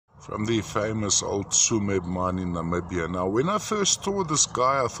from the famous old Tsumeb mine in Namibia. Now, when I first saw this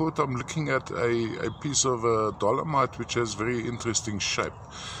guy, I thought I'm looking at a piece of dolomite which has very interesting shape.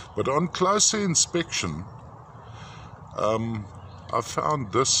 But on closer inspection, I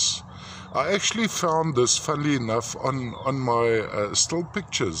found this. I actually found this, funnily enough, on my still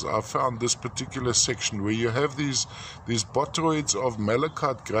pictures. I found this particular section where you have these boteroids of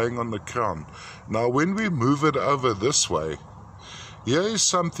malachite growing on the crown. Now, when we move it over this way, here is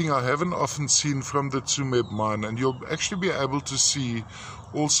something I haven't often seen from the Tsumeb mine, and you'll actually be able to see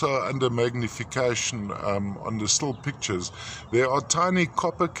also under magnification on the still pictures. There are tiny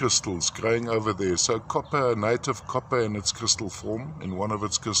copper crystals growing over there. So copper, native copper in its crystal form, in one of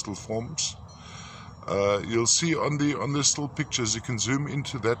its crystal forms. You'll see on the still pictures, you can zoom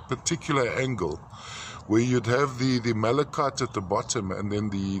into that particular angle where you'd have the malachite at the bottom and then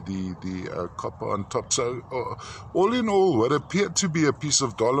the copper on top. So all in all, what appeared to be a piece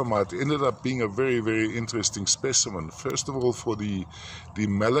of dolomite ended up being a very, very interesting specimen. First of all, for the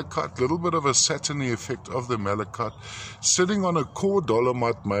malachite, little bit of a satiny effect of the malachite, sitting on a core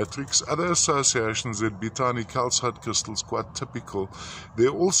dolomite matrix. Other associations, there'd be tiny calcite crystals, quite typical. There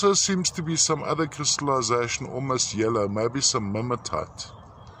also seems to be some other crystallization, almost yellow, maybe some mimetite.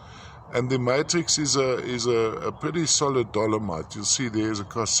 And the matrix is a pretty solid dolomite. You'll see there's a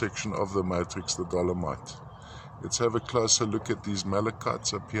cross-section of the matrix, the dolomite. Let's have a closer look at these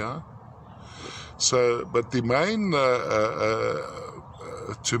malachites up here. So, but the main,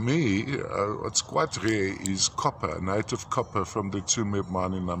 to me, what's quite rare is copper, native copper from the Tsumeb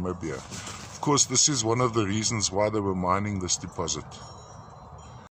mine in Namibia. Of course, this is one of the reasons why they were mining this deposit.